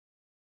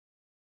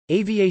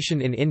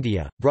Aviation in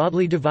India,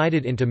 broadly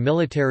divided into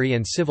military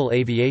and civil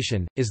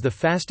aviation, is the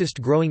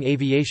fastest-growing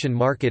aviation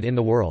market in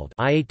the world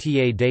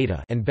IATA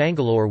data, and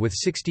Bangalore with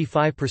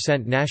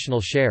 65% national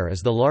share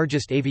is the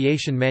largest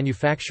aviation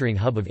manufacturing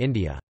hub of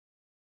India.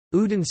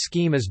 UDAN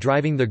scheme is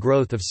driving the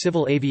growth of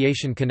civil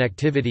aviation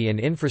connectivity and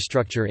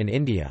infrastructure in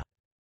India.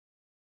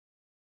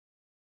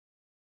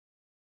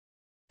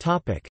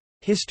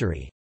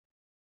 History.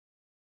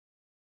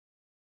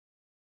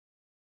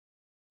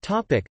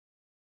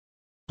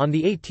 On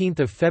 18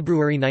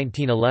 February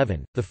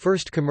 1911, the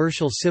first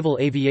commercial civil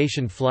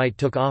aviation flight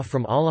took off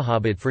from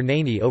Allahabad for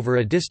Naini over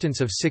a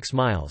distance of 6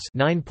 miles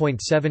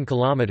 (9.7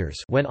 kilometers)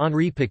 when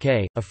Henri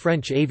Piquet, a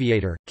French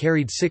aviator,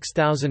 carried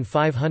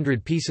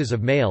 6,500 pieces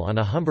of mail on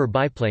a Humber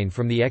biplane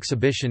from the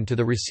exhibition to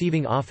the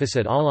receiving office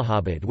at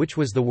Allahabad, which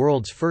was the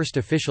world's first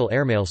official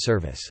airmail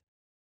service.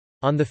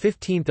 On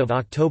 15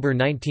 October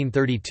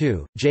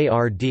 1932,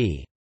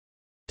 J.R.D.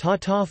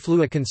 Tata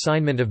flew a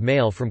consignment of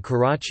mail from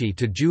Karachi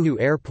to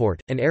Juhu Airport.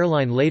 An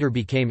airline later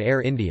became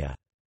Air India.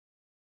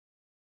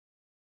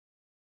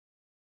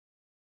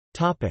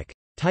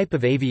 Type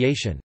of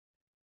aviation.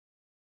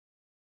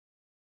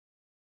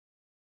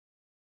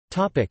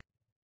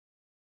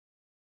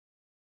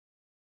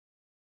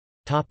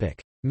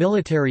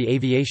 Military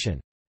aviation.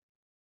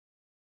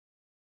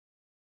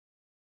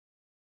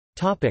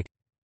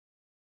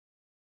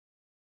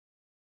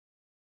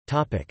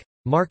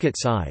 Market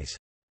size.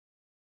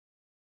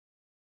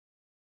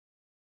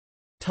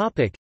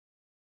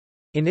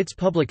 In its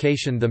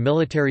publication The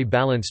Military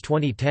Balance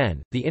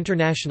 2010, the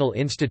International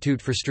Institute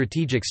for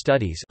Strategic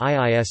Studies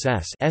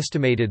 (IISS)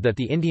 estimated that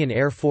the Indian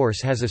Air Force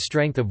has a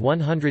strength of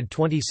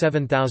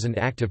 127,000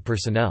 active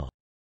personnel.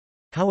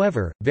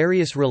 However,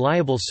 various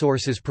reliable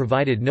sources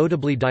provided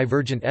notably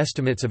divergent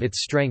estimates of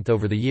its strength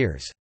over the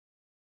years.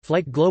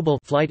 Flight Global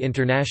Flight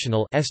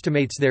International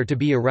estimates there to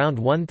be around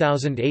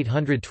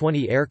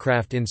 1,820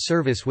 aircraft in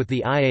service with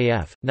the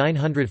IAF,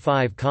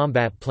 905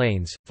 combat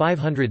planes,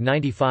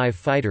 595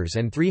 fighters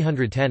and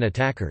 310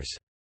 attackers.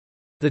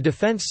 The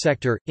defence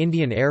sector,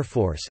 Indian Air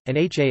Force, and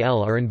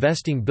HAL are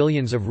investing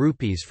billions of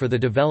rupees for the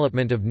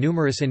development of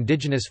numerous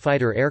indigenous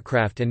fighter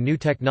aircraft and new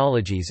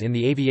technologies in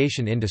the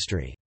aviation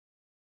industry.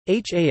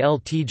 HAL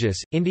Tejas,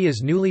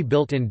 India's newly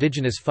built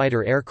indigenous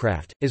fighter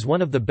aircraft, is one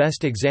of the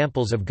best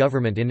examples of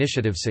government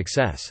initiative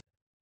success.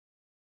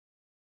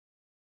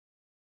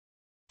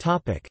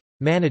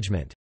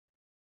 Management.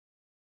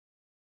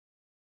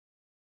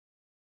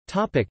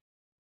 The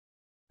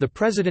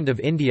President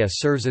of India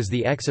serves as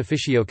the ex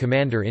officio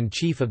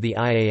Commander-in-Chief of the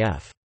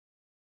IAF.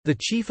 The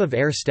Chief of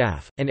Air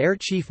Staff, an Air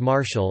Chief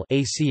Marshal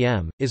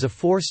 (ACM), is a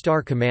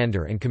 4-star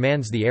commander and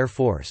commands the Air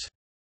Force.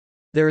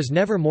 There is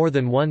never more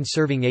than one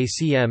serving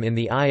ACM in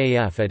the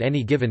IAF at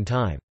any given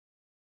time.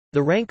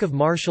 The rank of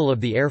Marshal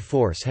of the Air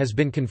Force has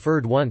been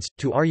conferred once,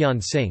 to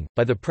Arjan Singh,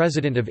 by the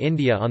President of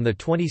India on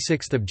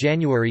 26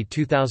 January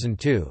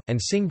 2002, and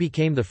Singh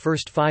became the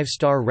first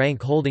 5-star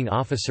rank-holding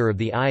officer of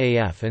the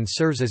IAF and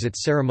serves as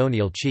its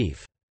ceremonial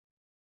chief.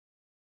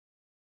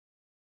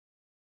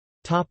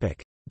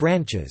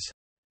 Branches.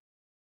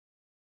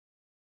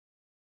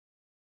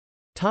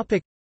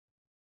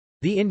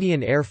 The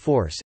Indian Air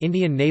Force,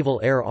 Indian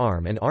Naval Air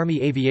Arm and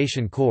Army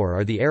Aviation Corps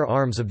are the air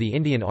arms of the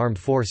Indian Armed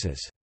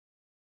Forces.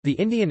 The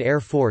Indian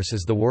Air Force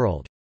is the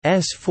world's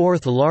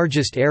fourth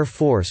largest air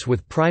force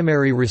with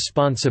primary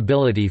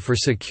responsibility for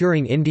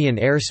securing Indian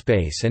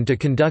airspace and to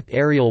conduct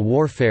aerial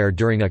warfare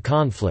during a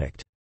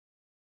conflict.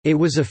 It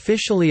was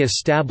officially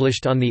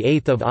established on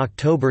 8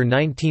 October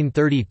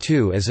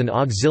 1932 as an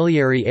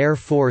auxiliary air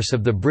force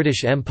of the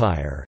British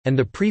Empire, and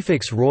the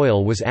prefix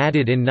Royal was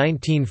added in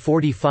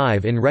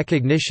 1945 in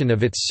recognition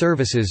of its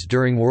services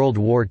during World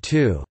War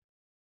II.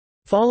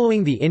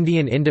 Following the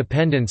Indian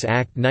Independence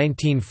Act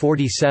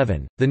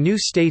 1947, the new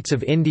states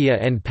of India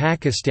and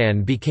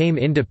Pakistan became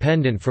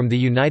independent from the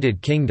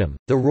United Kingdom.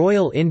 The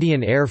Royal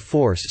Indian Air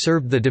Force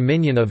served the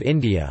Dominion of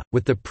India,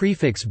 with the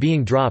prefix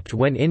being dropped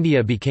when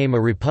India became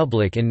a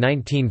republic in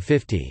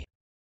 1950.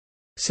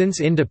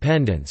 Since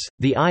independence,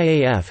 the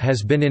IAF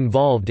has been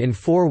involved in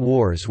 4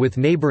 wars with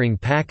neighbouring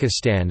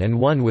Pakistan and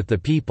one with the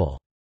People's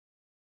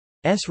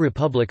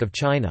Republic of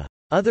China.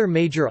 Other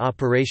major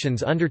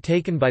operations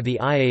undertaken by the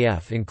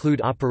IAF include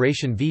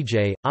Operation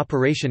Vijay,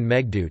 Operation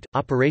Meghdoot,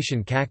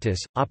 Operation Cactus,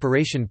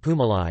 Operation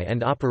Pumalai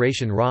and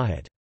Operation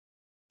Rahat.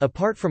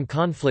 Apart from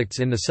conflicts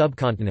in the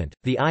subcontinent,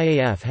 the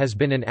IAF has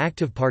been an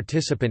active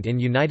participant in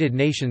United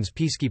Nations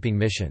peacekeeping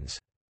missions.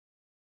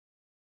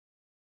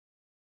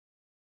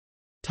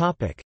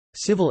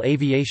 Civil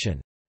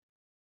aviation.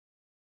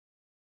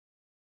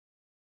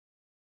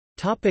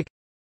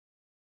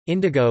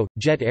 Indigo,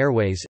 Jet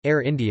Airways,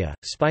 Air India,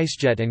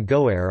 SpiceJet and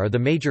GoAir are the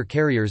major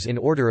carriers in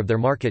order of their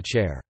market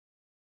share.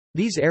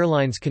 These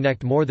airlines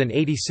connect more than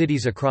 80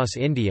 cities across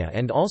India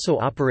and also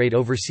operate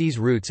overseas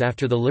routes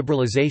after the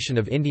liberalisation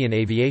of Indian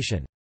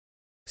aviation.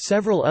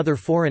 Several other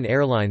foreign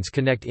airlines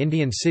connect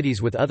Indian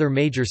cities with other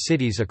major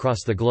cities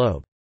across the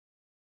globe.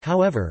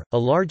 However, a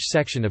large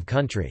section of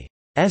country's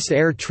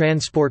air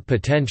transport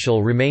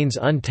potential remains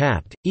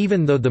untapped,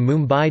 even though the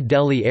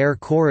Mumbai-Delhi air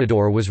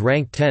corridor was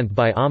ranked 10th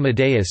by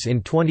Amadeus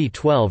in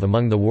 2012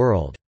 among the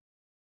world's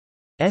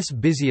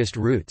busiest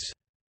routes.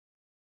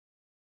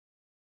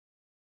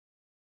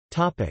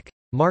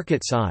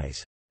 Market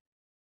size.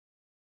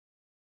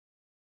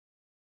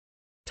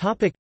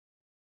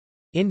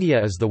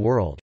 India is the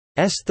world's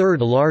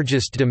third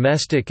largest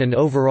domestic and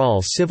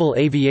overall civil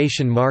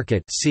aviation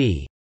market.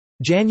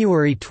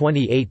 January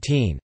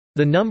 2018.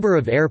 The number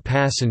of air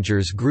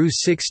passengers grew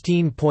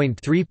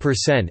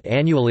 16.3%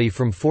 annually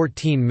from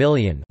 14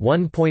 million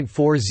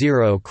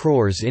 (1.40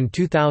 crores) in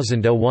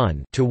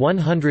 2001 to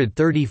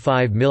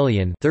 135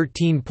 million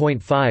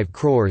 (13.5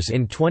 crores)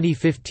 in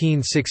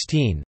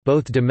 2015-16,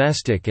 both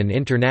domestic and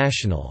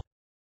international.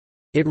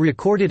 It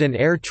recorded an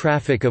air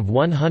traffic of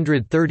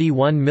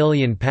 131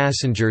 million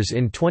passengers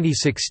in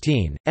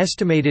 2016,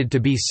 estimated to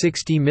be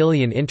 60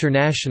 million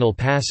international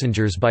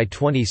passengers by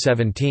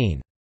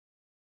 2017.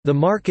 The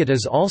market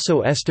is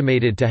also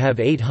estimated to have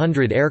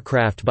 800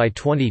 aircraft by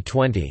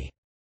 2020.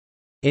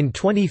 In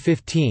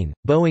 2015,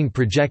 Boeing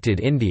projected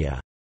India's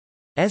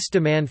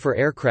demand for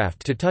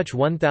aircraft to touch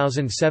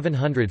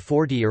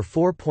 1,740 or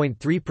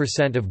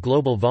 4.3% of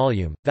global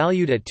volume,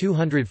 valued at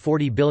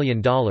 $240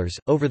 billion,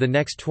 over the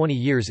next 20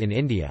 years in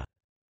India.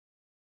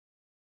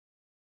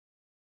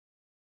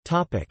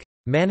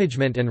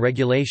 Management and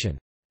regulation.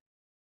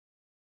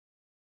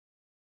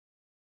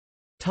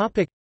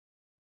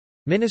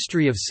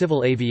 Ministry of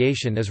Civil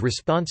Aviation is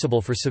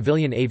responsible for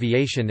civilian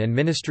aviation and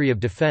Ministry of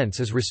Defence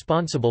is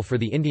responsible for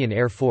the Indian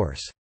Air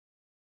Force.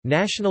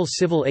 National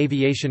Civil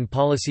Aviation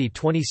Policy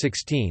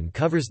 2016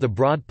 covers the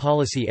broad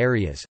policy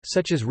areas,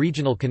 such as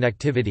regional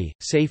connectivity,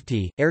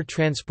 safety, air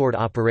transport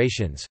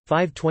operations,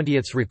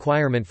 5/20ths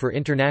requirement for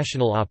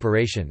international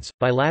operations,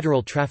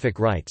 bilateral traffic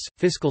rights,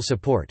 fiscal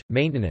support,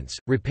 maintenance,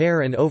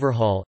 repair and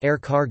overhaul, air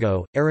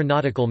cargo,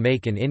 aeronautical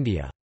make in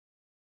India.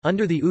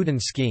 Under the UDAN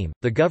scheme,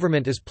 the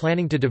government is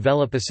planning to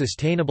develop a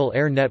sustainable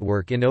air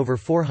network in over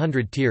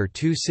 400 Tier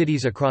 2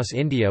 cities across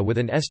India with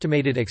an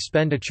estimated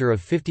expenditure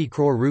of 50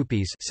 crore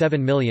rupees $7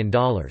 million.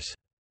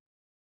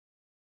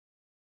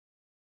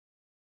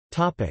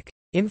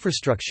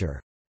 Infrastructure.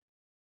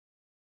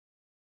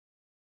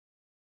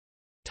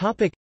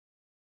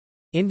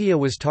 India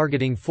was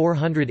targeting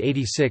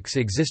 486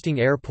 existing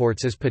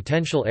airports as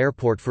potential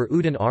airport for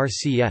UDAN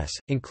RCS,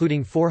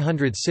 including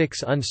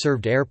 406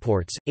 unserved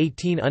airports,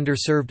 18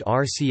 underserved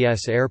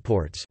RCS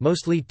airports,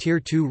 mostly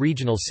Tier 2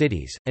 regional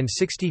cities, and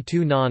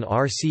 62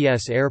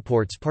 non-RCS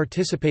airports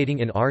participating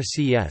in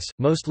RCS,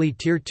 mostly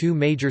Tier 2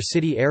 major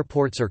city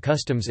airports or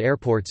customs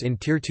airports in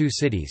Tier 2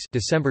 cities.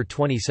 December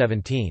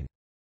 2017.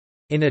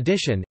 In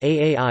addition,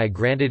 AAI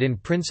granted in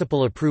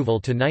principle approval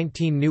to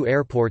 19 new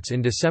airports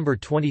in December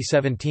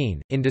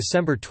 2017. In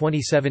December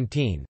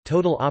 2017,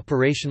 total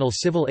operational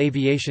civil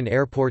aviation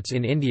airports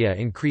in India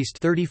increased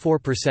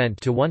 34%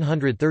 to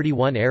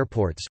 131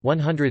 airports,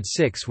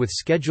 106 with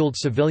scheduled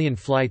civilian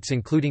flights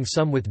including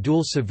some with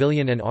dual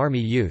civilian and army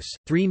use,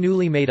 3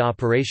 newly made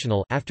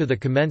operational after the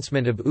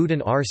commencement of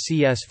UDAN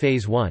RCS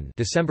Phase 1,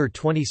 December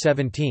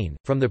 2017,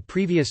 from the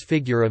previous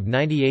figure of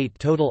 98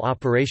 total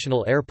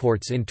operational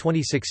airports in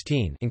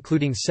 2016.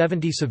 Including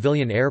 70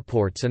 civilian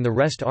airports and the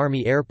rest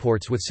army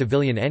airports with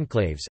civilian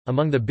enclaves.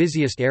 Among the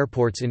busiest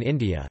airports in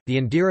India, the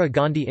Indira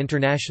Gandhi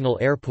International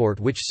Airport,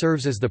 which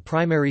serves as the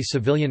primary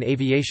civilian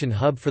aviation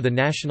hub for the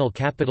national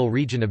capital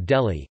region of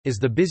Delhi, is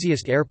the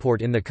busiest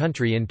airport in the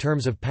country in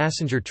terms of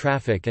passenger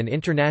traffic and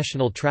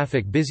international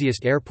traffic.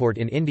 Busiest airport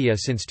in India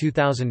since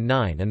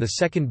 2009 and the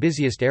second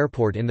busiest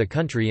airport in the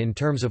country in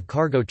terms of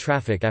cargo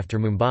traffic after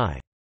Mumbai.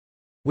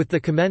 With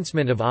the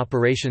commencement of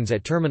operations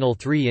at Terminal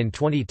 3 in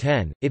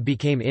 2010, it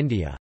became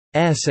India's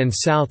and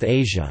South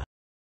Asia's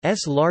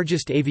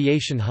largest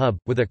aviation hub,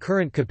 with a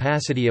current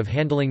capacity of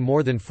handling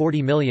more than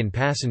 40 million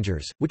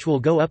passengers, which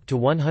will go up to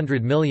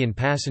 100 million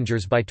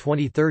passengers by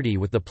 2030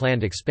 with the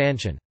planned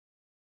expansion.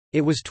 It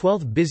was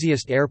 12th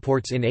busiest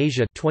airports in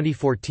Asia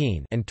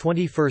 2014 and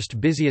 21st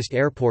busiest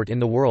airport in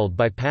the world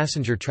by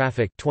passenger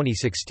traffic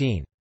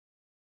 2016.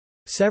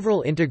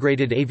 Several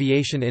integrated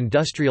aviation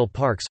industrial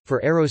parks, for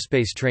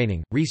aerospace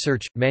training,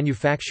 research,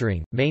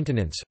 manufacturing,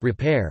 maintenance,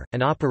 repair,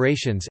 and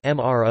operations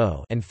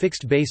 (MRO) and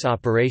fixed base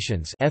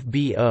operations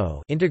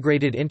 (FBO),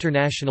 Integrated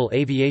International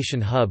Aviation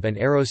Hub and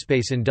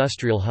Aerospace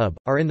Industrial Hub,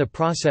 are in the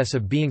process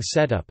of being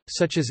set up,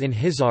 such as in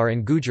Hisar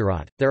and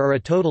Gujarat. There are a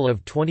total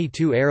of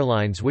 22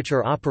 airlines which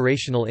are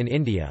operational in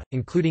India,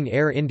 including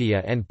Air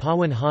India and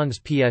Pawan Hans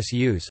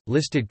PSUs,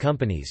 listed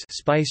companies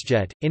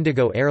SpiceJet,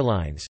 Indigo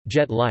Airlines,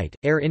 Jet Light,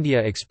 Air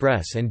India Express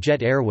and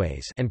Jet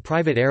Airways, and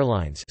private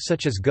airlines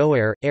such as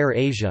GoAir, Air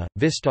Asia,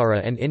 Vistara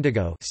and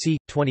Indigo. See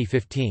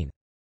 2015.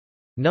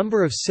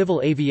 Number of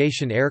civil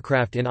aviation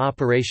aircraft in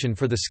operation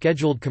for the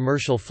scheduled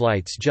commercial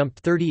flights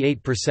jumped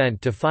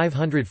 38% to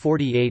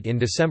 548 in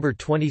December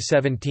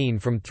 2017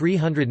 from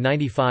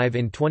 395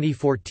 in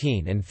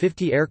 2014, and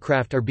 50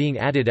 aircraft are being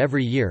added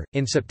every year.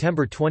 In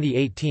September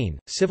 2018,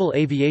 Civil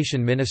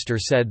Aviation Minister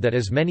said that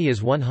as many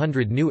as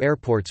 100 new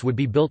airports would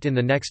be built in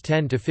the next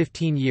 10 to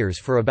 15 years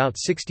for about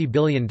 $60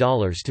 billion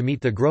to meet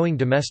the growing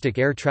domestic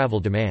air travel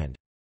demand.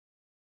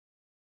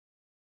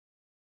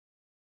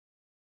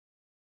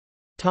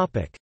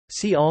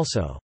 See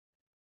also: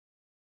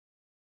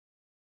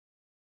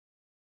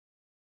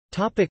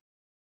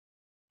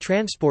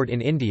 Transport in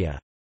India,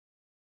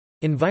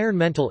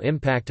 Environmental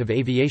impact of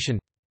aviation.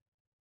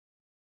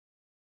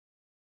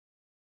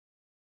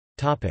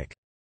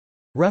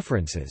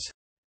 References.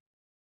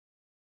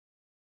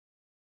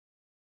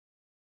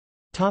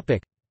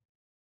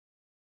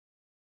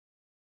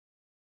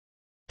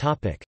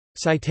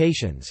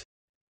 Citations.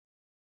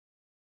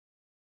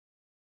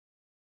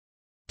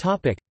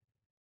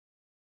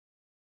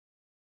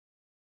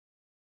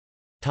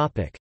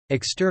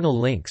 External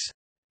links.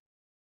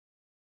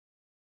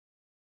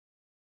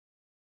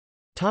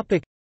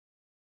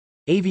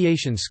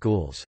 Aviation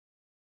schools.